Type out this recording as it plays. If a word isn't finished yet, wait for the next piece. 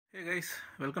Hey guys,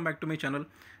 welcome back to my channel.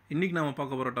 இன்னைக்கு நாம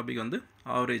பார்க்க போற டாபிக் வந்து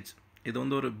ஆவரேஜ். இது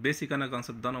வந்து ஒரு பேசிக்கான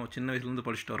கான்செப்ட் தான். நம்ம சின்ன வயசுல இருந்து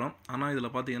படிச்சிட்டு வரோம். ஆனா இதுல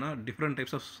பாத்தீங்கன்னா டிஃபரண்ட்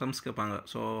டைப்ஸ் ஆஃப் சம்ஸ் கேட்பாங்க.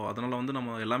 சோ அதனால வந்து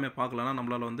நம்ம எல்லாமே பார்க்கலனா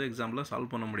நம்மளால வந்து எக்ஸாம்ல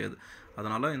சால்வ் பண்ண முடியாது.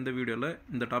 அதனால இந்த வீடியோல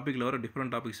இந்த டாபிக்ல வர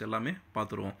டிஃபரண்ட் டாபிக்ஸ் எல்லாமே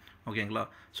பார்த்துருவோம். ஓகேங்களா?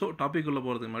 சோ டாபிக் உள்ள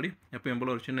போறதுக்கு முன்னாடி எப்பவும்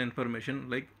போல ஒரு சின்ன information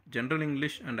like general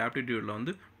English and ஆப்டிட்யூட்ல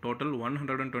வந்து டோட்டல்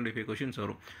 125 क्वेश्चंस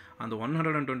வரும். அந்த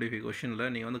 125 क्वेश्चनல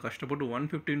நீங்க வந்து கஷ்டப்பட்டு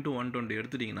 115 to 120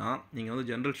 எடுத்துட்டீங்கன்னா நீங்க வந்து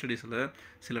ஜெனரல் ஸ்டடீஸ்ல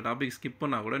சில டாபிக் ஸ்கிப்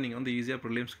பண்ணா கூட நீங்க வந்து ஈஸியா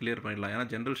ப்ரிலிம்ஸ் கிளியர் பண்ணிடலாம். ஏன்னா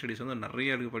ஜெனரல் ஸ்டடீஸ் வந்து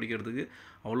நிறைய இருக்கு படிக்கிறதுக்கு.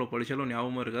 அவ்வளோ படிச்சாலும்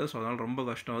ஞாபகமா இருக்காது. ஸோ அதனால ரொம்ப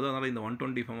கஷ்டம் ஆகுது. அதனால இந்த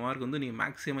 125 மார்க் வந்து நீங்க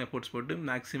மேக்ஸிமம் எஃபோர்ட்ஸ் போட்டு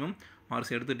மேக்ஸிமம்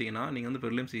மார்க்ஸ் எடுத்துட்டீங்கன்னா நீங்க வந்து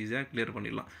ப்ரிலிம்ஸ் ஈஸியா கிளியர்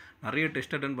பண்ணிடலாம். நிறைய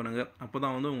டெஸ்ட் அட்டெண்ட் பண்ணுங்க.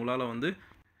 அப்பதான் வந்து உங்களால வந்து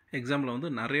எக்ஸாம்ல வந்து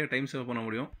நிறைய டைம் சேவ் பண்ண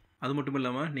முடியும். அது மட்டும்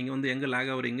இல்லாமல் நீங்கள் வந்து எங்கே லேக்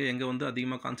ஆகுறீங்க, எங்கே வந்து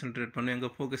அதிகமாக கான்சென்ட்ரேட் பண்ணி எங்கே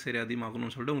ஃபோக்கஸ் ஏரியா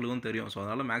அதிகமாகணும்னு சொல்லிட்டு உங்களுக்கு வந்து தெரியும். ஸோ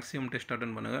அதனால் மேக்ஸிமம் டெஸ்ட்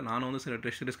அட்டெண்ட் பண்ணுங்கள். நானும் வந்து சில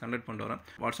டெஸ்ட் சீரிஸ் கண்டக்ட் பண்ணிட்டு வரேன்.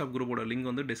 வாட்ஸ்அப் குரூப்போட லிங்க்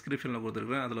வந்து டிஸ்கிரிப்ஷனில்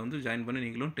கொடுத்துருக்கேன். அதில் வந்து ஜாயின் பண்ணி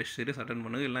நீங்களும் டெஸ்ட் சீரிஸ் அட்டெண்ட்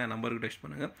பண்ணுங்கள். இல்லை என் நம்பருக்கு டெஸ்ட்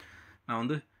பண்ணுங்கள். நான்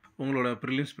வந்து உங்களோட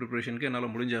ப்ரிலிம்ஸ் ப்ரிப்பரேஷனுக்கு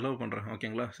என்னால் முடிஞ்ச அளவு பண்ணுறேன்.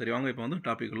 ஓகேங்களா? சரி வாங்க இப்போ வந்து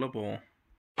டாபிக் உள்ள போவோம்.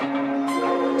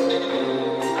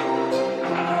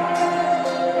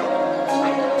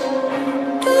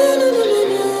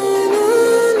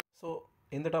 ஸோ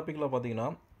இந்த டாப்பிக்கில் பார்த்தீங்கன்னா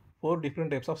 4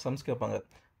 டிஃப்ரெண்ட் டைப்ஸ் ஆஃப் சம்ஸ் கேட்பாங்க.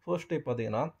 ஃபர்ஸ்ட் டைப்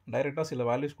பார்த்தீங்கன்னா டைரெக்டாக சில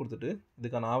வேல்யூஸ் கொடுத்துட்டு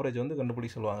இதுக்கான ஆவரேஜ் வந்து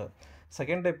கண்டுபிடிக்க சொல்லுவாங்க.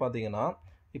 செகண்ட் டைப் பார்த்தீங்கன்னா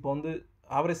இப்போ வந்து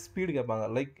ஆவரேஜ் ஸ்பீடு கேட்பாங்க.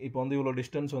 லைக் இப்போ வந்து இவ்வளோ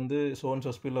டிஸ்டன்ஸ் வந்து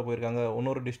ஸோ ஸ்பீடில் போயிருக்காங்க,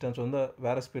 இன்னொரு டிஸ்டன்ஸ் வந்து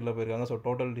வேறு ஸ்பீடில் போயிருக்காங்க. ஸோ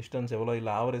டோட்டல் டிஸ்டன்ஸ் எவ்வளோ,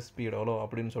 இல்லை ஆவரேஜ் ஸ்பீடு எவ்வளோ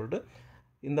அப்படின்னு சொல்லிட்டு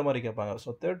இந்த மாதிரி கேட்பாங்க.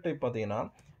 ஸோ தேர்ட் டைப் பார்த்தீங்கன்னா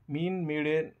மீன்,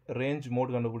 மீடியன், ரேஞ்ச்,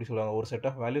 மோட் கண்டுபிடிக்க சொல்லுவாங்க. ஒரு செட்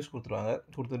ஆஃப் வேல்யூஸ்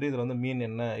கொடுத்துட்டு இதில் வந்து மீன்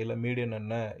என்ன, இல்லை மீடியன்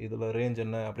என்ன, இதில் ரேஞ்ச்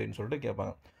என்ன அப்படின்னு சொல்லிட்டு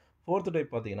கேட்பாங்க. ஃபோர்த்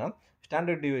டைப் பார்த்தீங்கன்னா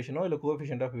ஸ்டாண்டர்ட் டிவிஷனோ இல்லை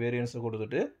கோஎஃபிஷியன்ட் ஆஃப் வேரியன்ஸை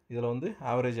கொடுத்துட்டு இதில் வந்து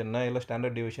ஆவரேஜ் என்ன, இல்லை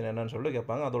ஸ்டாண்டர்ட் டிவிஷன் என்னன்னு சொல்லிட்டு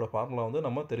கேட்பாங்க. அதோட ஃபார்முலா வந்து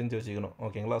நம்ம தெரிஞ்சு வச்சுக்கணும்.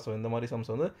 ஓகேங்களா? ஸோ இந்த மாதிரி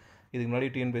சம்ஸ் வந்து இதுக்கு முன்னாடி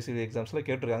TNPSC எக்ஸாம்ஸில்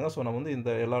கேட்டிருக்காங்க. ஸோ நம்ம வந்து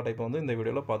இந்த எல்லா டைப்பும் வந்து இந்த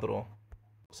வீடியோவில் பார்த்துருவோம்.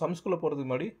 சம்ஸ்குள்ளே போகிறதுக்கு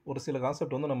முன்னாடி ஒரு சில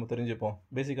கான்செப்ட் வந்து நம்ம தெரிஞ்சுப்போம்.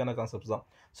 பேசிக்கான கான்செப்ட்ஸ் தான்.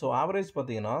 ஸோ ஆவரேஜ்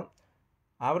பார்த்தீங்கன்னா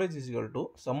average is equal to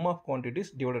some of quantities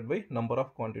divided by number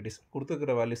of quantities.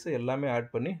 கொடுத்துருக்கிற வேல்யூஸ் எல்லாமே ஆட்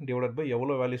பண்ணி டிவைடட் பை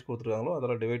எவ்வளோ வேல்யூஸ் கொடுத்துருக்காங்களோ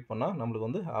அதில் டிவைட் பண்ணால் நம்மளுக்கு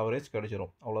வந்து ஆவரேஜ்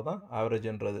கிடைச்சிரும். அவ்வளோதான்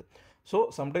ஆவரேஜ்ன்றது. ஸோ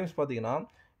சம்டைம்ஸ் பார்த்தீங்கன்னா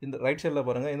இந்த ரைட் சைடில்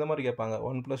பாருங்கள், இந்த மாதிரி கேட்பாங்க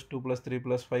 1 + 2 + 3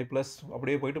 + 5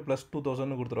 அப்படியே போயிட்டு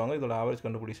 +2000 கொடுத்துருவாங்க. இதோட ஆவரேஜ்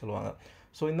கண்டுபிடிக்க சொல்லுவாங்க.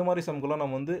 ஸோ இந்த மாதிரி சம்க்குலாம்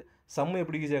நம்ம வந்து சம்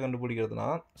எப்படி ஈஸியாக கண்டுபிடிக்கிறதுனா,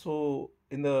 ஸோ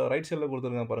இந்த ரைட் சைடில்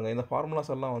கொடுத்துருங்க பாருங்கள், இந்த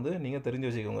ஃபார்முலாஸ் எல்லாம் வந்து நீங்கள் தெரிஞ்சு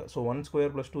வச்சுக்கோங்க. ஸோ 1²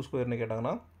 + 2²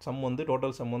 கேட்டாங்கன்னா சம் வந்து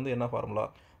டோட்டல் சம் வந்து என்ன ஃபார்முலா,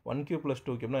 1³ +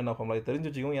 2³ என்ன ஃபார்முலா, இது தெரிஞ்சு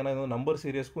வச்சுக்கோங்க. ஏன்னா இது நம்பர்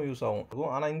சீரியஸ்க்கும் யூஸ் ஆகும்.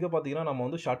 ஆனால் இங்கே பார்த்தீங்கன்னா நம்ம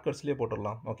வந்து ஷார்ட்கட்ஸ்லேயே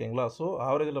போட்டுடலாம். ஓகேங்களா? ஸோ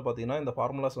ஆவரேஜில் பார்த்தீங்கன்னா இந்த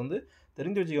ஃபார்முலாஸ் வந்து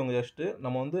தெரிஞ்சு வச்சுக்கோங்க. ஜஸ்ட்டு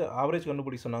நம்ம வந்து ஆவரேஜ்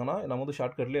கண்டுபிடிக்க சொன்னாங்கன்னா நம்ம வந்து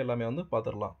ஷார்ட்கட்லேயே எல்லாமே வந்து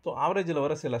பார்த்துடலாம். ஸோ ஆவரேஜில்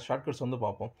வர சில ஷார்ட்கட்ஸ் வந்து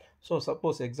பார்ப்போம். ஸோ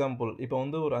சப்போஸ் எக்ஸாம்பிள் இப்போ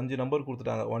வந்து ஒரு 5 நம்பர்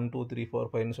கொடுத்துட்டாங்க, 1 2 3 4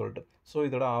 5ன்னு சொல்லிட்டு. ஸோ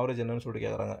இதோட ஆவரேஜ் என்னன்னு சொல்லிட்டு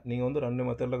கேட்குறாங்க. நீங்கள் வந்து 2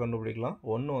 மெத்தடில் கண்டுபிடிக்கலாம்.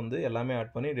 ஒன்று வந்து எல்லாமே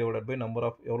ஆட் பண்ணி டிவைடட் பை நம்பர்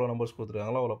ஆஃப் எவ்வளோ நம்பர்ஸ்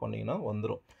கொடுத்துருக்காங்களோ அவ்வளோ பண்ணிங்கன்னா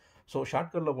வந்துடும். ஸோ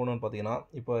ஷார்ட்கட்டில் போகணுன்னு பார்த்தீங்கன்னா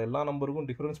இப்போ எல்லா நம்பருக்கும்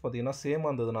டிஃப்ரென்ஸ் பார்த்தீங்கன்னா சேமாக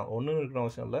இருந்ததுன்னா, ஒன்று இருக்கிற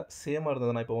அவசியம் இல்லை, சேமாக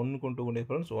இருந்ததுன்னா இப்போ 1க்கும் 2க்கும்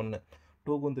டிஃப்ரென்ஸ் 1,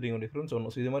 2க்கும் 3க்கும் டிஃப்ரென்ஸ்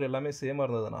 1. ஸோ இது மாதிரி எல்லாமே சேமாக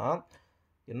இருந்ததுன்னா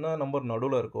என்ன நம்பர்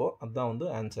நடுவில் இருக்கோ அதுதான் வந்து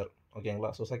ஆன்சர். ஓகேங்களா?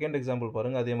 ஸோ செகண்ட் எக்ஸாம்பிள்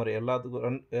பாருங்கள். அதே மாதிரி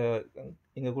எல்லாத்துக்கும்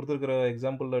இங்கே கொடுத்துருக்கிற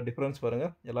எக்ஸாம்பிளில் டிஃப்ரென்ஸ்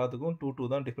பாருங்கள், எல்லாத்துக்கும் 2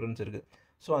 2 தான் டிஃப்ரென்ஸ் இருக்குது.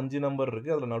 ஸோ 5 நம்பர்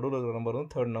இருக்குது, அதில் நடுவில் இருக்கிற நம்பர்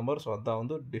வந்து தேர்ட் நம்பர். ஸோ அதுதான்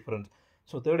வந்து டிஃப்ரென்ஸ்.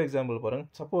 ஸோ தேர்ட் எக்ஸாம்பிள் பாருங்கள்.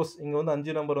 சப்போஸ் இங்கே வந்து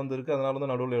 5 நம்பர் வந்து இருக்குது, அதனால வந்து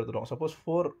நடுவில் எடுத்துட்டோம். சப்போஸ்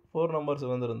 4 நம்பர்ஸ்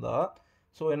வந்து இருந்தால்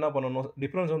ஸோ என்ன பண்ணணும்,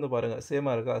 டிஃப்ரென்ஸ் வந்து பாருங்கள்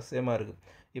சேமாக இருக்கா, சேமாக இருக்குது.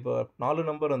 இப்போ 4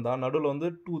 நம்பர் இருந்தால் நடுவில் வந்து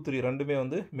 2 3 ரெண்டுமே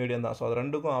வந்து மீடியம் தான். ஸோ அது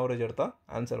ரெண்டுக்கும் ஆவரேஜ் எடுத்தால்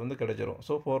ஆன்சர் வந்து கிடைச்சிரும்.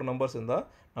 ஸோ 4 நம்பர்ஸ் இருந்தால்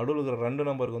நடுவில் இருக்கிற 2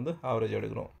 நம்பருக்கு வந்து ஆவரேஜ்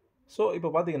எடுக்கணும். ஸோ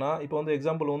இப்போ பார்த்தீங்கன்னா இப்போ வந்து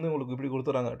எக்ஸாம்பிள் வந்து உங்களுக்கு இப்படி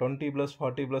கொடுத்துறாங்க 20 +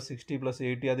 40 + 60 +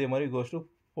 80 அதே மாதிரி கோஸ் டு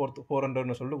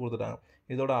 400ன்னு சொல்லிட்டு கொடுத்துட்டாங்க.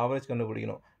 இதோட ஆவரேஜ்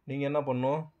கண்டுபிடிக்கணும். நீங்கள் என்ன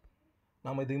பண்ணணும்,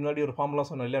 நம்ம இதுக்கு முன்னாடி ஒரு ஃபார்முலா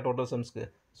சொன்னோம் இல்லையா டோட்டல் சம்ஸ்க்கு.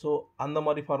 ஸோ அந்த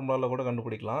மாதிரி ஃபார்முலாவில் கூட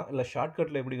கண்டுபிடிக்கலாம். இல்லை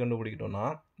ஷார்ட்கட்டில் எப்படி கண்டுபிடிக்கணும்னா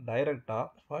டைரெக்டாக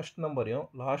ஃபர்ஸ்ட் நம்பரையும்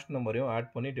லாஸ்ட் நம்பரையும்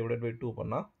ஆட் பண்ணி டிவைடட் பை 2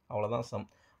 பண்ணால் அவ்வளோதான் சம்.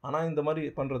 ஆனால் இந்த மாதிரி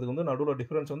பண்ணுறதுக்கு வந்து நடுவில்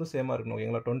டிஃப்ரென்ஸ் வந்து சேமாக இருக்கணும்.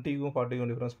 ஓகேங்களா? 20க்கும் 40க்கும்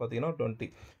டிஃப்ரென்ஸ் பார்த்தீங்கன்னா 20,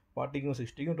 40க்கும்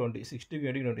 60க்கும் 20, 60க்கும்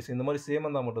 80க்கும் 20. ஸோ இந்த மாதிரி சேம்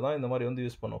இருந்தால் மட்டும் தான் இந்த மாதிரி வந்து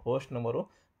யூஸ் பண்ணும். ஃபர்ஸ்ட் நம்பரும்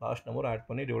லாஸ்ட் நம்பரும் ஆட்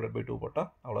பண்ணி டிவைடட் பை 2 போட்டால்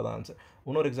அவ்வளோதான் ஆன்சர்.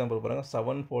 இன்னொரு எக்ஸாம்பிள் பாருங்கள்,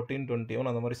 7 14 21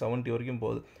 அந்த மாதிரி 70 வரைக்கும்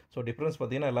போகுது. ஸோ டிஃப்ரென்ஸ்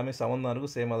பார்த்தீங்கன்னா எல்லாமே 7 தான்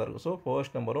இருக்கும், சேமாக தான் இருக்கும். ஸோ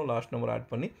ஃபர்ஸ்ட் நம்பரும் லாஸ்ட் நம்பரும் ஆட்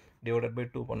பண்ணி டிவைடட் பை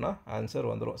 2 பண்ணால் ஆன்சர்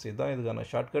வந்துடும். ஸோ இதுதான் இதுக்கான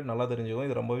ஷார்ட்கட். நல்லா தெரிஞ்சுக்கும்,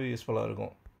 இது ரொம்பவே யூஸ்ஃபுல்லாக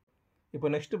இருக்கும். இப்போ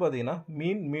நெக்ஸ்ட்டு பார்த்தீங்கன்னா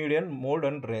மீன், median, mode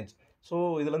and range. So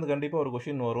இதுலேருந்து கண்டிப்பாக ஒரு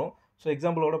கொஷின் வரும். ஸோ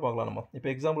எக்ஸாம்பிளோட பார்க்கலாம் நம்ம. இப்போ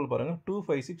எக்ஸாம்பிள் பாருங்கள்,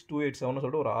 256 287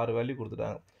 சொல்லிட்டு ஒரு 6 வேல்யூ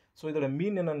கொடுத்துட்டாங்க. ஸோ இதோட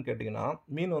மீன் என்னன்னு கேட்டிங்கன்னா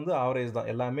மீன் வந்து ஆவரேஜ் தான்.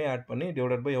 எல்லாமே ஆட் பண்ணி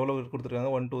டிவைடட் பை எவ்வளோ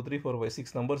கொடுத்துருக்காங்க, 1 2 3 4 5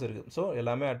 6 நம்பர்ஸ் இருக்குது. ஸோ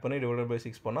எல்லாமே ஆட் பண்ணி டிவைடட் பை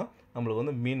 6 பண்ணால் நம்மளுக்கு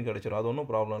வந்து மீன் கிடச்சிரும். அது ஒன்றும்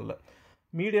ப்ராப்ளம் இல்லை.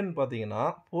 மீடியன் பார்த்தீங்கன்னா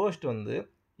ஃபர்ஸ்ட் வந்து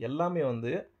எல்லாமே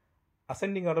வந்து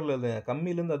அசெண்டிங் ஆர்டரில் எழுதுங்க,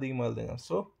 கம்மியிலேருந்து அதிகமாக எழுதுங்க.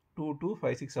 ஸோ 2 2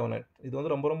 5 6 7 8 இது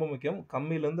வந்து ரொம்ப ரொம்ப முக்கியம்.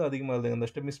 கம்மியிலேருந்து அதிகமாக எழுதுங்க. இந்த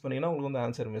ஸ்டெப் மிஸ் பண்ணிங்கன்னா உங்களுக்கு வந்து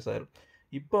ஆன்சர் மிஸ் ஆயிரும்.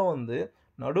 இப்போ வந்து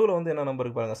நடுவில் வந்து என்ன நம்பர்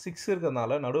பாருங்க, 6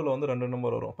 இருக்கிறதுனால நடுவில் வந்து 2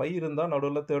 நம்பர் வரும். 5 இருந்தால்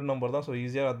நடுவில் தேர்ட் நம்பர் தான். ஸோ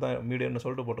ஈஸியாக அதுதான் மீடியன்னு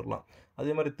சொல்லிட்டு போட்டுக்கலாம்.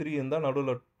 அதே மாதிரி 3 இருந்தால்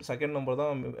நடுவில் செகண்ட் நம்பர்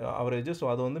தான் ஆவரேஜ். ஸோ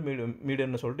அது வந்து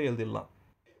மீடியன்னு சொல்லிட்டு எழுதிடலாம்.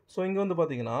 ஸோ இங்கே வந்து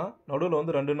பார்த்தீங்கன்னா நடுவில்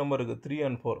வந்து 2 நம்பர் இருக்குது, 3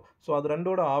 and 4. ஸோ அது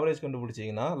ரெண்டோட ஆவரேஜ்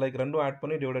கண்டுபிடிச்சிங்கன்னா லைக் ரெண்டும் ஆட்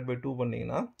பண்ணி டிவைடட் பை 2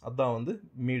 பண்ணிங்கன்னா அதுதான் வந்து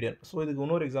மீடியன். ஸோ இதுக்கு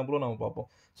இன்னொரு எக்ஸாம்பிளும் நம்ம பார்ப்போம்.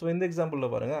 ஸோ இந்த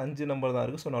எக்ஸாம்பிளில் பாருங்கள் 5 நம்பர் தான்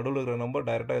இருக்குது. ஸோ நடுவில் இருக்கிற நம்பர்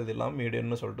டைரெக்டாக எழுதிடலாம்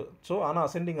மீடியன்னு சொல்லிட்டு. ஸோ ஆனால்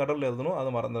அசெண்டிங் ஆர்டரில் எழுதணும்,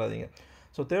 அதை மறந்துடாதீங்க.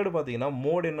 ஸோ தேர்டு பார்த்தீங்கன்னா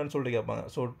மோட் என்னன்னு சொல்லிட்டு கேட்பாங்க.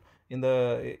 ஸோ இந்த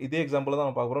இதே எக்ஸாம்பிள் தான்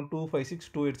நம்ம பார்க்க போகிறோம். 2 5 6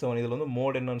 2 8 7 இதில் வந்து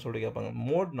மோட் என்னன்னு சொல்லிட்டு கேட்பாங்க.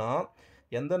 மோட்னா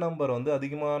எந்த நம்பர் வந்து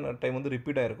அதிகமான டைம் வந்து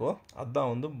ரிப்பீட் ஆகிருக்கோ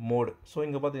அதுதான் வந்து மோடு. ஸோ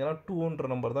இங்கே பார்த்தீங்கன்னா 2ன்ற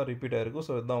நம்பர் தான் ரிப்பீட் ஆகிருக்கும்.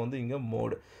 ஸோ இதுதான் வந்து இங்கே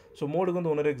மோடு. ஸோ மோடுக்கு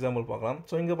வந்து இன்னொரு எக்ஸாம்பிள் பார்க்கலாம்.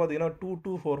 ஸோ இங்கே பார்த்தீங்கன்னா 2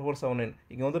 2 4 4 7 9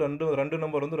 இங்கே வந்து ரெண்டு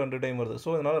நம்பர் வந்து 2 டைம் வருது.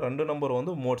 ஸோ இதனால் 2 நம்பர்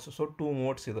வந்து மோட்ஸ். ஸோ 2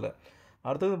 மோட்ஸ் இதில்.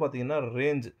 அடுத்தது பார்த்தீங்கன்னா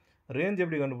ரேஞ்ச்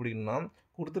எப்படி கண்டுபிடிக்கணும்னா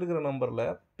கொடுத்துருக்கிற நம்பரில்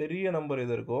பெரிய நம்பர்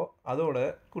எது இருக்கோ அதோட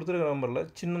கொடுத்துருக்கிற நம்பரில்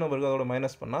சின்ன நம்பருக்கு அதோட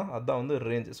மைனஸ் பண்ணால் அதுதான் வந்து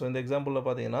ரேஞ்ச். ஸோ இந்த எக்ஸாம்பிளில்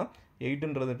பார்த்தீங்கன்னா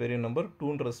 8ன்றது பெரிய number,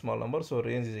 2ன்றது small number. So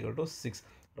range is equal to 6.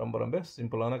 ரொம்ப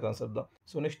சிம்பிளான கான்செப்ட் தான்.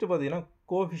 ஸோ நெக்ஸ்ட் பார்த்தீங்கன்னா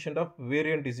coefficient of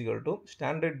variant is equal to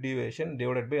standard deviation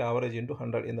divided by average into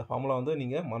 100. இந்த ஃபார்முலா வந்து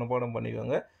நீங்கள் மனப்பாடம்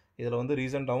பண்ணிக்கோங்க. இதில் வந்து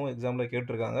ரீசெண்டாகவும் எக்ஸாமில்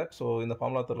கேட்டிருக்காங்க. ஸோ இந்த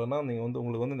ஃபார்முலா தெரியலனா நீங்கள் வந்து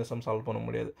உங்களுக்கு வந்து இந்த சம் சால்வ் பண்ண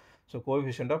முடியாது. So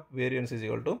coefficient of variance is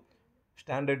equal to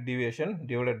standard deviation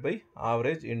divided by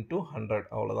average into 100.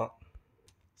 அவ்வளோதான்.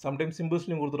 சம்டைம்ஸ்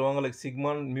சிம்பிள்ஸ்லையும் கொடுத்துருவாங்க லைக்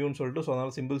சிக்மான் மியூன்னு சொல்லிட்டு. ஸோ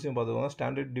அதனால் சிம்பிள்ஸையும் பார்த்துக்குவாங்க.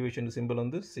 ஸ்டாண்டர்ட் டிவியேஷன் சிம்பிள்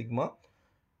வந்து சிக்மா,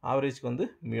 ஆவரேஜ்க்கு வந்து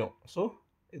மியூ. ஸோ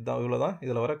இதுதான், இவ்வளோ தான்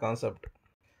இதில் வர கான்செப்ட்.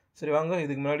 சரி வாங்க,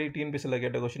 இதுக்கு முன்னாடி டிஎன்பிஎஸ்சியில்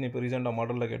கேட்ட கொஷின், இப்போ ரீசெண்டாக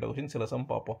மாடலில் கேட்ட கொஷின் சில சம்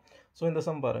பார்ப்போம். ஸோ இந்த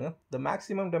சம் பாருங்கள். The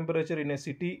maximum temperature in a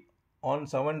city on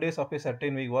 7 days of A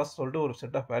certain week was சொல்லிட்டு ஒரு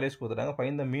செட் ஆஃப் வேல்யூஸ் கொடுத்துட்டாங்க.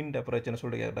 ஃபைண்ட் த மீன் டெம்பரேச்சர்னு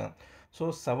சொல்லிட்டு கேட்டாங்க. So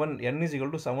 7 n is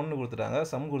equal to 7 கொடுத்துட்டாங்க.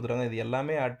 சம் கொடுத்துட்டாங்க. இது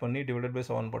எல்லாமே ஆட் பண்ணி டிவைடட் பை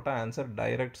 7 போட்டால் ஆன்சர்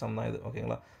டைரக்ட் சம் தான் இது.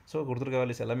 ஓகேங்களா? ஸோ கொடுத்துருக்க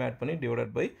வேல்யூஸ் எல்லாமே ஆட் பண்ணி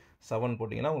டிவைடட் பை 7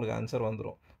 போட்டிங்கன்னா உங்களுக்கு ஆன்சர்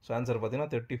வந்துடும். ஸோ ஆன்சர்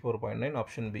பார்த்தீங்கன்னா 34.9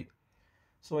 ஆப்ஷன் பி.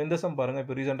 ஸோ இந்த சம் பாருங்கள்,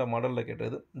 இப்போ ரீசெண்டாக மாடலில்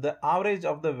கேட்டது. த ஆவரேஜ்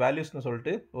ஆஃப் த வேல்யூஸ்னு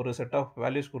சொல்லிட்டு ஒரு செட் ஆஃப்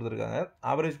வேல்யூஸ் கொடுத்துருக்காங்க.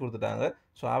 ஆவரேஜ் கொடுத்துட்டாங்க.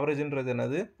 ஸோ ஆவரேஜ்ன்றது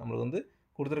என்னது, நம்மளுக்கு வந்து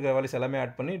கொடுத்துருக்க வேல்யூஸ் எல்லாமே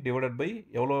ஆட் பண்ணி டிவைடட் பை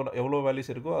எவ்வளோ வேல்யூஸ்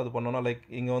இருக்கோ அது பண்ணோன்னா லைக்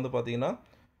இங்கே வந்து பார்த்தீங்கன்னா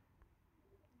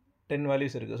 10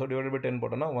 வேல்யூஸ் இருக்குது. ஸோ டிவைடட் பை 10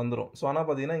 போட்டோன்னா வந்துடும். ஸோ ஆனால்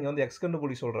பார்த்தீங்கன்னா இங்கே வந்து எக்ஸ்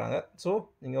கண்டுபிடி சொல்கிறாங்க. ஸோ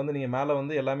இங்கே வந்து நீங்கள் மேலே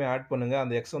வந்து எல்லாமே ஆட் பண்ணுங்கள்.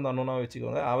 அந்த எக்ஸ் வந்து அன்னோனாக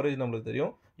வச்சுக்கோங்க. ஆவரேஜ் நம்மளுக்கு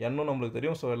தெரியும், என்னும் நம்மளுக்கு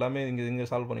தெரியும். ஸோ எல்லாமே இங்கே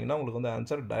சால்வ் பண்ணிங்கன்னா உங்களுக்கு வந்து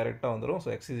ஆன்சர் டைரெக்டாக வந்துடும்.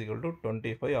 So X is equal to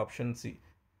 25 option C.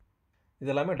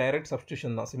 இது எல்லாமே டைரக்ட்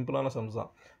சப்ஸ்டியூஷன் தான், சிம்பிளான சம்ஸ்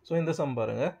தான். ஸோ இந்த சம்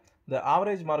பாருங்கள். The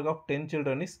average mark of 10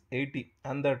 children is 80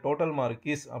 and the total mark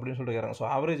is அப்படின்னு சொல்லிட்டு கேட்குறாங்க. ஸோ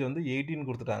ஆவரேஜ் வந்து 18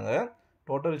 கொடுத்துட்டாங்க,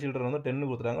 டோட்டல் சில்ட்ரன் வந்து 10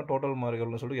 கொடுத்துட்டாங்க. டோட்டல் மார்க்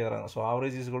எவ்வளோன்னு சொல்லிட்டு கேட்குறாங்க. ஸோ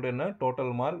ஆவரேஜ் இஸ் கூட என்ன,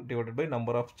 total mark divided by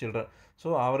number of children.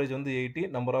 So average வந்து 80,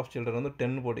 நம்பர் ஆஃப் சில்ட்ரன் வந்து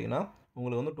 10 போட்டிங்கன்னா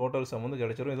உங்களுக்கு வந்து டோட்டல் சம் வந்து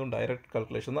கிடச்சிரும். இதுவும் டைரக்ட்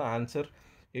கால்குலேஷன் தான். Answer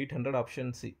 800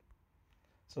 option C.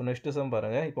 So next some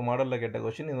பாருங்கள். இப்போ மாடலில் கேட்ட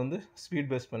கொஷின், இது வந்து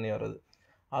ஸ்பீட் பேஸ் பண்ணி வருது.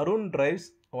 Arun drives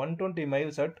 120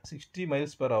 miles at 60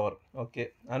 miles per hour. Okay.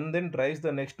 And then drives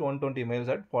the next 120 miles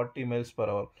at 40 miles per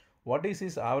hour. What is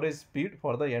his average speed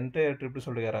for the entire trip னு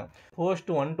சொல்லிக்கிறாங்க.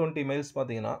 ஃபர்ஸ்ட் 120 miles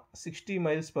பார்த்தீங்கன்னா 60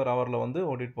 miles per hourல வந்து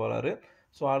ஓட்டிட்டு போகிறாரு.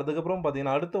 So அதுக்கப்புறம்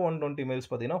பார்த்தீங்கன்னா அடுத்த 120 miles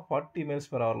பார்த்தீங்கன்னா 40 miles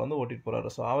per hourல வந்து ஓட்டிட்டு போகிறாரு.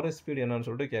 ஸோ ஆவரேஜ் ஸ்பீட் என்னன்னு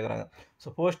சொல்லிட்டு கேட்குறாங்க. ஸோ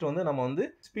ஃபர்ஸ்ட் வந்து நம்ம வந்து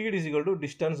speed is equal to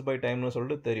distance by டைம்னு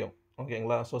சொல்லிட்டு தெரியும்.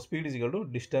 ஓகேங்களா? So speed is equal to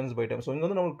distance by time. So இங்கே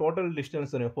வந்து நமக்கு டோட்டல்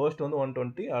டிஸ்டன்ஸ் தெரியும். ஃபர்ஸ்ட் வந்து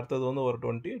 120, அடுத்தது வந்து ஒரு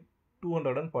 20,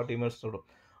 240 miles சொல்லும்.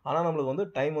 ஆனால் நம்மளுக்கு வந்து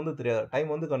டைம் வந்து தெரியாது. டைம்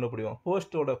வந்து கண்டுபிடிப்போம்.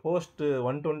 First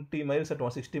 120 miles at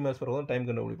 60 miles per hour time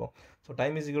கண்டுபிடிப்போம். So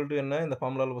time is equal to என்ன, இந்த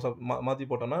ஃபார்முலாவில் மாற்றி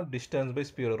போட்டோம்னா டிஸ்டன்ஸ் பை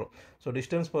ஸ்பீட் வரும். ஸோ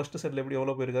டிஸ்டன்ஸ் ஃபர்ஸ்ட் செட்டில் எப்படி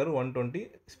எவ்வளோ போயிருக்காரு, 120,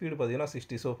 ஸ்பீடு பார்த்தீங்கன்னா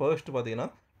 60. ஸோ ஃபர்ஸ்ட் பார்த்தீங்கன்னா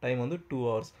டைம் வந்து 2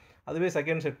 hours. அதுவே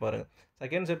செகண்ட் செட் பாருங்கள்.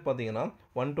 செகண்ட் செட் பார்த்தீங்கன்னா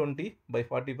 120 by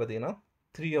 40 பார்த்தீங்கன்னா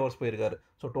 3 hours போயிருக்காரு.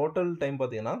 ஸோ டோட்டல் டைம்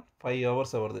பார்த்தீங்கன்னா 5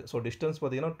 hours வருது. ஸோ டிஸ்டன்ஸ்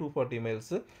பார்த்தீங்கன்னா 240 miles,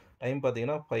 டைம்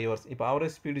பார்த்தீங்கன்னா 5 hours. இப்போ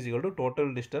average speed is equal to total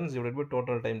distance divide by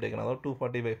total time taken. அதாவது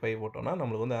 240 by 5 போட்டோம்னா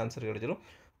நம்மளுக்கு வந்து ஆன்சர் கிடைச்சிடும்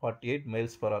 48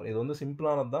 miles per hour. இது வந்து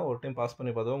சிம்பிளானது தான். ஒரு டைம் பாஸ்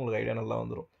பண்ணி பார்த்தா உங்களுக்கு ஐடியா நல்லா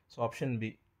வந்துடும். So option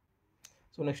B.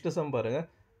 So next sum பாருங்கள்.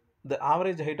 The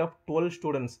average height of 12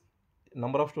 students,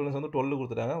 number of students வந்து 12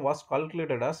 கொடுத்துட்டாங்க. வாஸ்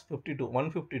கால்குலேட்டட் ஆஸ்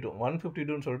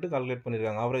 152ன்னு சொல்லிட்டு கால்குலேட்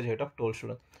பண்ணியிருக்காங்க. Average height of 12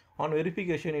 students. On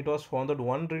verification it was found that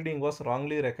one reading was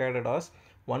wrongly recorded as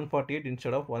 148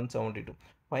 instead of 172.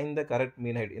 Find the correct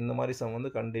mean height. இந்த மாதிரி some வந்து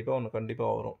கண்டிப்பாக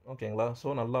வரும். ஓகேங்களா?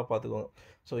 ஸோ நல்லா பார்த்துக்கோங்க.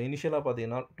 ஸோ இனிஷியலாக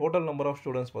பார்த்தீங்கன்னா டோட்டல் நம்பர் ஆஃப்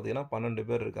ஸ்டூடெண்ட்ஸ் பார்த்தீங்கன்னா 12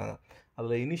 பேர் இருக்காங்க.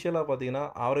 அதில் இனிஷியலாக பார்த்தீங்கன்னா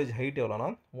ஆவரேஜ் ஹைட் எவ்வளோனா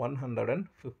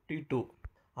 152.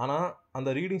 ஆனால்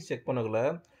அந்த ரீடிங்ஸ் செக் பண்ணக்குள்ள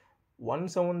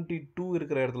 172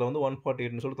 இருக்கிற இடத்துல வந்து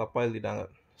 148ன்னு சொல்லி தப்பாக எழுதிட்டாங்க.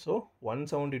 ஸோ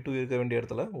 172 இருக்க வேண்டிய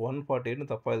இடத்துல 148னு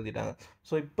தப்பாக எழுதிட்டாங்க.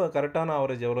 ஸோ இப்போ கரெக்டான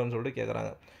ஆவரேஜ் எவ்வளோன்னு சொல்லிட்டு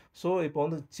கேட்குறாங்க. ஸோ இப்போ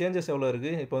வந்து சேஞ்சஸ் எவ்வளோ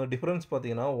இருக்குது, இப்போ வந்து டிஃப்ரென்ஸ்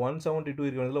பார்த்தீங்கன்னா 172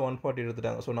 இருக்க வேண்டியதில் 140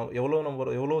 எடுத்துட்டாங்க. ஸோ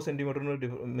எவ்வளோ சென்டிமீட்டர்னு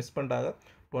மிஸ் பண்ணிட்டாங்க,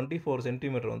 24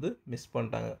 சென்டிமீட்டர் வந்து மிஸ்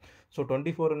பண்ணிட்டாங்க. ஸோ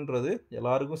 24ன்றது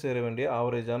எல்லாருக்கும் சேர வேண்டிய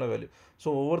ஆவரேஜான வேல்யூ. ஸோ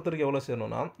ஒவ்வொருத்தருக்கு எவ்வளோ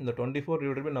சேரணும்னா இந்த 24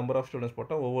 divided by number of students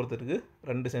போட்டால் ஒவ்வொருத்தருக்கு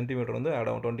 2 சென்டிமீட்டர் வந்து ஆட்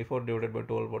ஆகும். 24 டிவைடட் பை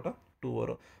 12 போட்டால் 2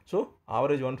 வரும். ஸோ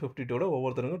ஆவரேஜ் 152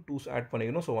 ஒவ்வொருத்தருக்கும் 2 ஆட்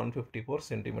பண்ணிக்கணும். So 154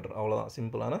 centimetre. அவ்வளோதான்,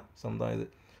 சிம்பிளான சம் தான் இது.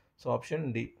 So option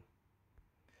D.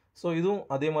 ஸோ இதுவும்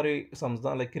அதே மாதிரி சம்ஸ்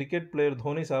தான். Like cricket player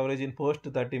Dhoni's average in first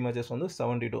 30 matches வந்து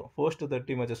 72. ஃபர்ஸ்ட்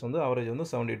 30 மேட்சஸ் வந்து ஆவரேஜ் வந்து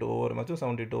 72. ஒவ்வொரு மேட்சும்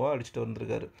 72 அடிச்சுட்டு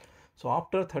வந்திருக்காரு. So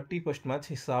after 31st match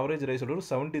his average rice to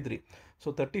 73. So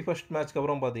 31st மேட்ச்க்கு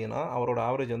அப்புறம் பார்த்தீங்கன்னா அவரோட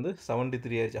ஆவரேஜ் வந்து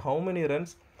 73 ஆயிடுச்சு. How many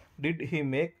runs did he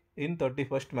make in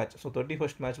 31st match? So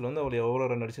 31st மேட்ச்சில் வந்து அவர் எவ்வளோ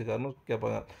ரன் அடிச்சிருக்காருன்னு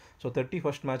கேட்பாங்க. ஸோ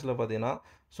 31st மேட்ச்சில் பார்த்தீங்கன்னா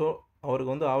ஸோ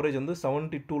அவருக்கு வந்து ஆவரேஜ் வந்து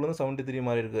 72லேருந்து 73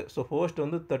 மாதிரி இருக்குது. ஸோ ஃபர்ஸ்ட்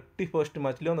வந்து 31st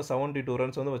மேட்ச்லேயும் அந்த 72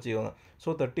 ரன்ஸ் வந்து வச்சுக்கோங்க. ஸோ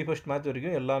 31st மேட்ச்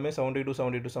வரைக்கும் எல்லாமே 72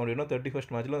 72 72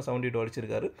 31st மேட்ச்சில் 72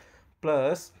 அடிச்சிருக்காரு.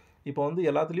 ப்ளஸ் இப்போ வந்து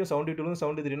எல்லாத்துலேயும் 72லேருந்து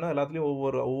 73னா எல்லாத்துலேயும்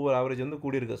ஒவ்வொரு ஆவரேஜ் வந்து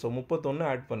கூடியிருக்கு. ஸோ 31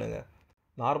 ஆட் பண்ணுங்கள்.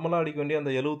 நார்மலாக அடிக்க வேண்டிய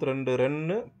அந்த 72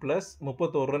 ரன்னு ப்ளஸ்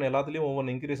 31 ரன் எல்லாத்துலேயும்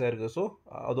ஒவ்வொன்று இன்க்ரீஸ் ஆயிருக்கு. ஸோ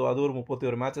அது ஒரு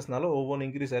 31 மேட்சஸ்னால ஒவ்வொன்று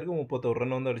இன்க்ரீஸ் ஆயிருக்கு. 31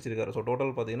 ரன் வந்து அடிச்சிருக்காரு. ஸோ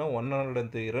டோட்டல் பார்த்தீங்கன்னா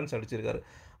 103 ரன்ஸ் அடிச்சிருக்காரு.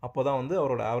 அப்போ தான் வந்து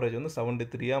அவரோட ஆவரேஜ் வந்து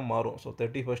 73 மாறும். ஸோ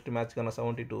 31st மேட்ச்க்கான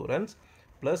 72 ரன்ஸ்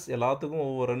ப்ளஸ் எல்லாத்துக்கும்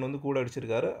ஒவ்வொரு ரன் வந்து கூட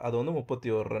அடிச்சிருக்காரு. அது வந்து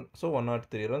 31 run. So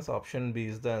 103 runs. Option B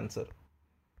is the answer.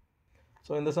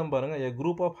 So இந்த சம் பாருங்கள், a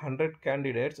group of 100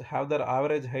 candidates have their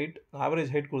average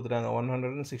height கொடுத்துட்டாங்க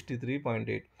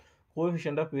 163.8.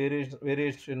 கோஎஃபிஷியன்ட் ஆஃப்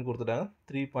வேரியேஷன் கொடுத்துட்டாங்க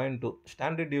 3.2.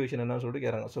 ஸ்டாண்டர்ட் டிவியேஷன் என்னன்னு சொல்லிட்டு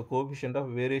கேட்குறாங்க. So coefficient of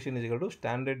variation is equal to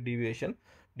standard deviation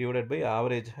divided by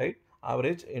average height,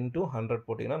 average into 100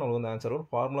 போட்டிங்கன்னா நமக்கு வந்து ஆன்சர் வரும்.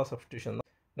 ஃபார்முலா சப்ஸ்டியூஷன் தான்.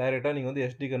 டைரெக்டாக நீங்கள் வந்து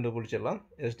எஸ்டி கண்டுபிடிச்சிடலாம்.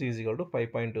 ST is equal to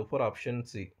 5.24. Option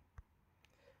C.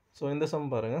 So இந்த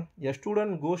சம் பாருங்கள், a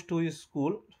student goes to his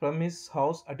school from his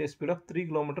house at a speed of 3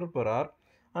 km/h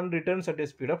and returns at a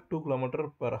speed of 2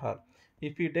 km/h.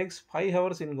 If he takes 5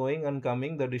 hours in going and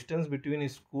coming, the distance between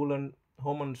his school and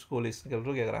home and school is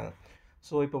கேட்குறாங்க.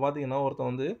 So இப்போ பார்த்தீங்கன்னா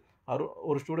ஒருத்தன் வந்து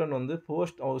ஒரு student வந்து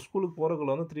அவர் ஸ்கூலுக்கு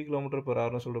போகிறக்குள்ள வந்து 3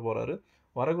 km/hன்னு சொல்லிட்டு போகிறாரு.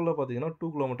 வரக்குள்ளே பார்த்தீங்கன்னா 2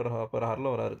 km/h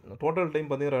வராரு. டோட்டல் டைம்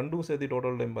பார்த்தீங்கன்னா ரெண்டும் சேர்த்து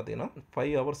டோட்டல் டைம் பார்த்தீங்கன்னா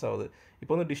 5 hours ஆகுது.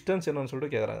 இப்போ வந்து டிஸ்டன்ஸ் என்னன்னு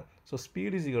சொல்லிட்டு கேட்குறாங்க. So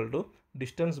speed is equal to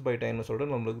distance by டைம்னு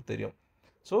சொல்லிட்டு நம்மளுக்கு தெரியும்.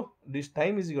 So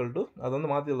time is equal to அதை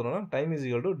வந்து மாற்றி எழுதுறோம்னா time is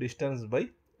equal to distance by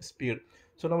speed.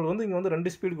 So நம்மளுக்கு வந்து இங்கே வந்து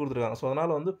 2 ஸ்பீட் கொடுத்துருக்காங்க. ஸோ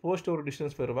அதனால் வந்து ஃபர்ஸ்ட் ஒரு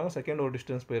டிஸ்டன்ஸ் போயிருப்பாங்க, செகண்ட் ஒரு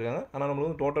டிஸ்டன்ஸ் போயிருக்காங்க. ஆனால் நம்மளுக்கு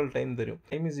வந்து டோட்டல் டைம் தெரியும்.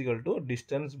 Time is equal to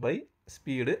distance by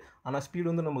speed. ஆனால் ஸ்பீடு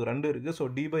வந்து நமக்கு 2 இருக்குது. ஸோ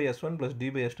d/s1 +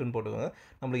 d/s2 போட்டுக்கோங்க.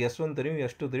 நம்மளுக்கு s1 தெரியும்,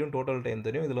 s2 தெரியும், டோட்டல் டைம்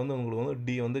தெரியும். இதில் வந்து உங்களுக்கு வந்து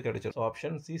d வந்து கிடைச்சிடும். So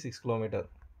option C 6 km.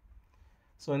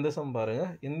 So இந்த சம்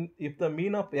பாருங்கள், if the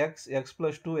mean of x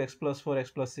 + 2 x + 4 x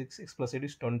 + 6 x + 8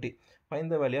 is 20, find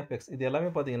the value of x. இது எல்லாமே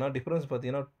பார்த்தீங்கன்னா டிஃப்ரென்ஸ்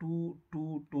பார்த்தீங்கன்னா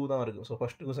 2 தான் இருக்குது. ஸோ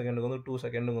ஃபஸ்ட்டுக்கும் செகண்டுக்கு வந்து 2,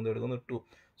 செகண்டுக்கு வந்து எடுக்கு வந்து 2.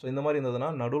 ஸோ இந்த மாதிரி இருந்ததுன்னா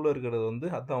நடுவில் இருக்கிறது வந்து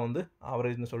அதான் வந்து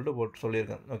ஆவரேஜ்னு சொல்லிட்டு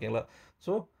சொல்லியிருக்கேன். ஓகேங்களா?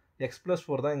 ஸோ x +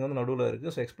 4 தான் இங்கே வந்து நடுவில்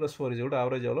இருக்குது. So x + 4 is equal to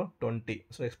average எவ்வளோ 20.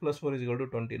 So x + 4 is equal to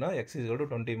 20னா x is equal to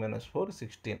 20 - 4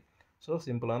 16. So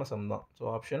சிம்பிளான சம் தான். So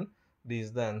option D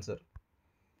is the answer.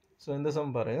 So இந்த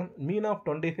சம் பாருங்கள், மீன் of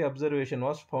 25 observation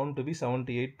was found to be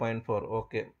 78.4.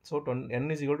 Okay. So n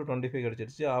is equal to 25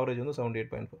 கிடச்சிருச்சு. Average வந்து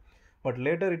 78.4. But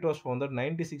later it was found that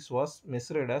 96 was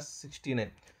மெஸ்ரட் as 69.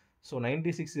 So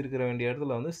 96 இருக்கிற வேண்டிய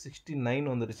இடத்துல வந்து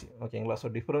 69 வந்துடுச்சு. ஓகேங்களா? ஸோ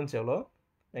டிஃப்ரென்ஸ் எவ்வளோ?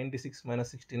 96 -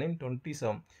 69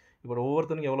 27. இப்போ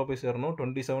ஒவ்வொருத்தருக்கும் எவ்வளோ போய் சேரணும்?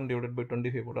 27 டிவைடட் பை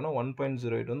 25 போட்டோன்னா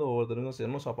 1.08 வந்து ஒவ்வொருத்தருக்கும்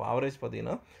சேரணும். ஸோ அப்போ ஆவரேஜ்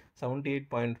பார்த்தீங்கன்னா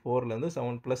 78.4லேருந்து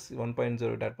 7 +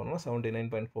 1.08 ஆட் பண்ணோம்னா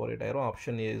 79.48 ஆயிரும்.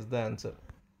 Option A is the answer.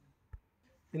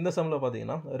 இந்த சம்மில்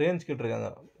பார்த்தீங்கன்னா ரேஞ்ச் கேட்டிருக்காங்க.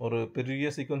 ஒரு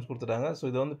பெரிய சீக்வன்ஸ் கொடுத்துட்டாங்க. ஸோ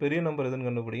இது வந்து பெரிய நம்பர் எதுன்னு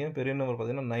கண்டுபிடிங்க. பெரிய நம்பர்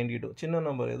பார்த்தீங்கன்னா 92, சின்ன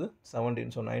நம்பர் எது 17.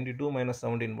 ஸோ 92 -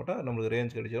 17 போட்டால் நம்மளுக்கு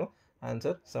ரேஞ்ச் கிடைச்சிடும்.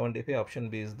 Answer 75. Option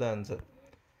B is the answer.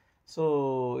 So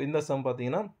இந்த சம்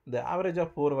பார்த்தீங்கன்னா the average of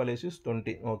 4 values is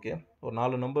 20. Okay, ஒரு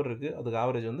 4 நம்பர் இருக்குது, அதுக்கு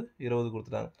ஆவரேஜ் வந்து 20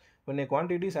 கொடுத்துட்டாங்க. when a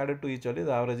quantity is added to each value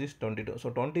the average is 22. So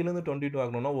 20லேருந்து 22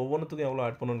 ஆகணும்னா ஒவ்வொன்றுத்துக்கும் எவ்வளோ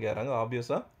ஆட் பண்ணணும்னு கேட்குறாங்க.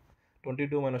 ஆப்வியஸாக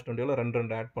 22 - 20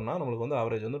 2 ஆட் பண்ணால் நம்மளுக்கு வந்து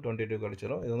ஆவரேஜ் வந்து 22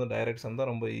 கிடச்சிரும். இது வந்து டைரக்ட் சம் தான்,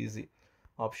 ரொம்ப ஈஸி.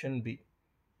 Option B.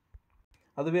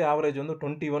 அதுவே ஆவரேஜ் வந்து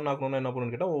 21 ஆகணும்னா என்ன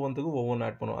பண்ணணும்னு கேட்டால் ஒவ்வொன்றுக்கும் ஒவ்வொன்று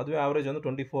ஆட் பண்ணும். அதுவே ஆவரேஜ் வந்து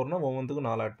 24னா ஒவ்வொன்றுக்கும்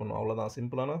 4 ஆட் பண்ணும். அவ்வளோதான்,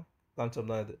 சிம்பிளான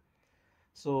கான்செப்ட் தான் இது.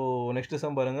 ஸோ நெக்ஸ்ட்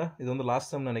சம் பாருங்கள், இது வந்து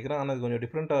லாஸ்ட் சம் நினைக்கிறேன். ஆனால் இது கொஞ்சம்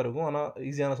டிஃப்ரெண்ட்டாக இருக்கும், ஆனால்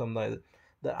ஈஸியான சம் தான் இது.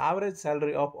 The average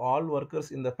salary of all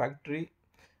workers in the factory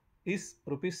is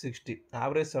 ₹60.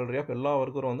 Average salary of எல்லா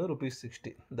ஒர்க்கரும் வந்து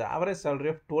 ₹60. The average salary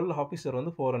of 12 officer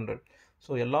வந்து 400.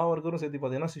 ஸோ எல்லா ஒர்க்கரும் சேர்த்து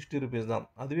பார்த்தீங்கன்னா 60 rupees தான்.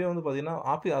 அதுவே வந்து பார்த்தீங்கன்னா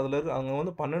அதில் அங்கே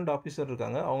வந்து 12 ஆஃபீஸர்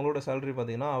இருக்காங்க. அவங்களோட சேலரி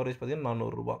பார்த்தீங்கன்னா ஆவரேஜ் பார்த்தீங்கன்னா ரூ.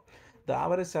 400. The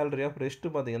average salary of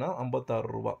rest பார்த்தீங்கன்னா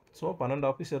ரூ. 56. ஸோ 12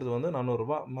 ஆஃபீஸர்து வந்து ரூ.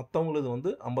 400, மற்றவங்களுக்கு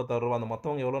வந்து ரூ. 56. அந்த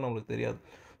மற்றவங்க எவ்வளோ நம்மளுக்கு தெரியாது.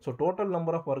 So total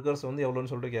number of workers வந்து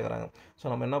எவ்வளோன்னு சொல்லிட்டு கேட்குறாங்க. ஸோ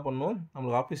நம்ம என்ன பண்ணணும்,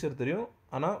 நம்மளுக்கு ஆஃபீஸர் தெரியும்,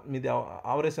 ஆனால் மீதி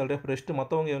ஆவரேஜ் சேலரி ஆஃப் ரெஸ்ட்டு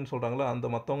மற்றவங்க என்ன சொல்கிறாங்களோ அந்த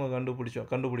மற்றவங்க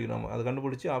கண்டுபிடிக்கணும். அதை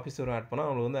கண்டுபிடிச்சி ஆஃபீஸரும் ஆட் பண்ணால்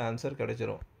நம்மளுக்கு வந்து ஆன்சர்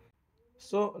கிடைச்சிரும்.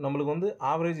 ஸோ நம்மளுக்கு வந்து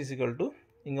ஆவரேஜ் இஸ் ஈக்குவல் டு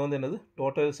இங்கே வந்து என்னது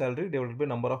total salary divided by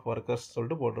number of workers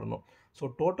சொல்லிட்டு போட்டுருணும். ஸோ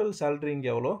டோட்டல் சேலரி இங்கே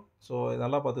எவ்வளோ, ஸோ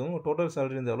நல்லா பார்த்துக்கோங்க. டோட்டல்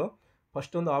சேலரி வந்து எவ்வளோ,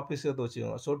 ஃபஸ்ட்டு வந்து ஆஃபீஸ் எடுத்து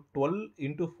வச்சுக்கோங்க. ஸோ 12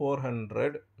 ×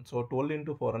 400, ஸோ 12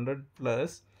 × 400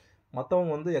 ப்ளஸ்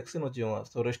மற்றவங்க வந்து எக்ஸ்ன்னு வச்சுக்கோங்க.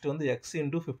 ஸோ ரெஸ்ட் வந்து எக்ஸ்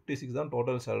 × 56 தான்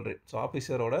டோட்டல் சேலரி. ஸோ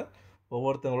ஆஃபீஸரோட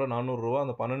ஒவ்வொருத்தவங்களோட ரூ. 400,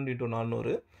 அந்த 12 ×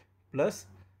 400 ப்ளஸ்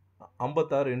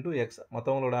 56 × எக்ஸ்,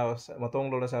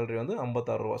 மற்றவங்களோட சேலரி வந்து ரூ.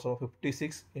 56. ஸோ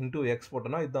 56 × எக்ஸ்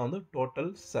போட்டோன்னா இதுதான் வந்து total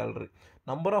salary.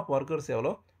 Number of workers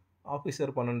எவ்வளோ,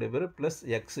 ஆஃபீஸர் 12 பேர் ப்ளஸ்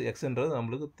எக்ஸ்ன்றது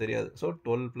நம்மளுக்கு தெரியாது. So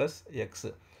 12 plus X.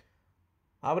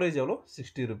 ஆவரேஜ் எவ்வளோ,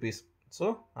 60 rupees. So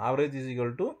average is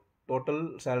equal to total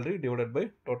salary divided by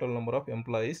total number of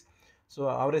employees. So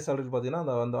average salary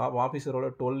பார்த்தீங்கன்னா அந்த ஆஃபீஸரோட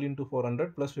 12 × 400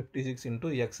 ப்ளஸ் 56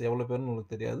 × எக்ஸ் எவ்வளோ பேர்னு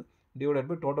உங்களுக்கு தெரியாது, டிவைடட்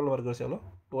பை டோட்டல் ஒர்க்கர்ஸ் எவ்வளோ,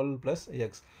 12 ப்ளஸ்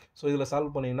எக்ஸ். ஸோ இதில்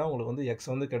சால்வ் பண்ணிங்கன்னா உங்களுக்கு வந்து எக்ஸ்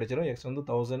வந்து கிடைச்சிடும். எக்ஸ் வந்து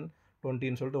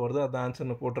 1020ன்னு சொல்லிட்டு வருது. அது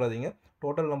ஆன்சர்னு போட்டுறாதீங்க.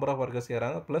 Total number of workers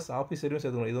ஏறாங்க plus ஆஃபீஸரையும்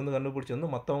சேர்த்துக்கணும். இது வந்து கண்டுபிடிச்சி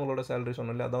வந்து மற்றவங்களோட சேலரி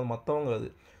சொன்னாலே அதாவது மற்றவங்க அது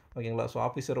ஓகேங்களா. ஸோ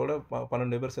ஆஃபீஸரோட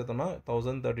 12 பேர் சேர்த்தோம்னா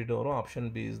 1032 வரும். Option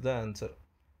B is the answer.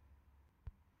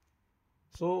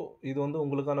 So இது வந்து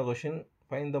உங்களுக்கான question.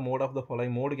 Find the mode of the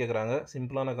following. Mode கேட்குறாங்க.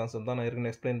 சிம்பிளான கான்செப்ட் தான், நான்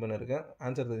ஏற்கனவே எக்ஸ்பிளைன் பண்ணியிருக்கேன்.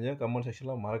 ஆன்சர் தெரிஞ்சு கமெண்ட்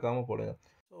செக்ஷனில் மறக்காமல் போடுங்க.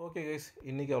 ஸோ ஓகே கைஸ்,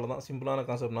 இன்றைக்கி அவ்வளோதான். சிம்பிளான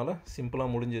கான்செப்ட்னால சிம்பிளாக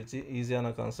முடிஞ்சிருச்சு,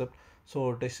 ஈஸியான கான்செப்ட். ஸோ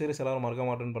டெஸ்ட் சீரிஸ் எல்லோரும்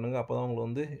மறக்காம அட்டெண்ட் பண்ணுங்கள். அப்போ தான் உங்களுக்கு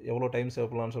வந்து எவ்வளோ டைம் சேவ்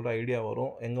பண்ணலாம்னு சொல்லிட்டு ஐடியா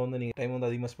வரும். எங்கே வந்து நீங்கள் டைம் வந்து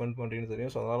அதிகமாக ஸ்பெண்ட் பண்ணுறீங்கன்னு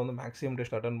தெரியும். ஸோ அதனால் வந்து மேக்ஸிமம்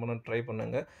டெஸ்ட் அட்டெண்ட் பண்ண ட்ரை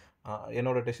பண்ணுங்கள்.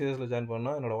 என்னோட டெஸ்ட் சீரிஸில் ஜாயின்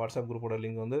பண்ணால் என்னோட வாட்ஸ்அப் குரூப்போட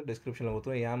லிங்க் வந்து டிஸ்கிரிப்ஷனில்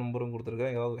கொடுத்துருவேன். என் நம்பரும்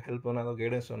கொடுத்துருக்கேன். ஏதாவது ஹெல்ப் வேணும், ஏதாவது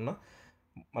கைடன்ஸ் வேணும்னா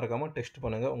மறக்காமல் டெஸ்ட்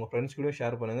பண்ணுங்கள். உங்கள் ஃப்ரெண்ட்ஸ் கூடயும்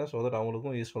ஷேர் பண்ணுங்கள். ஸோ தட்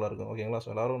அவங்களுக்கும் யூஸ்ஃபுல்லாக இருக்கும். ஓகேங்களா. ஸோ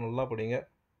எல்லோரும் நல்லா படிங்க.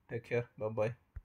 Take care. பாய்.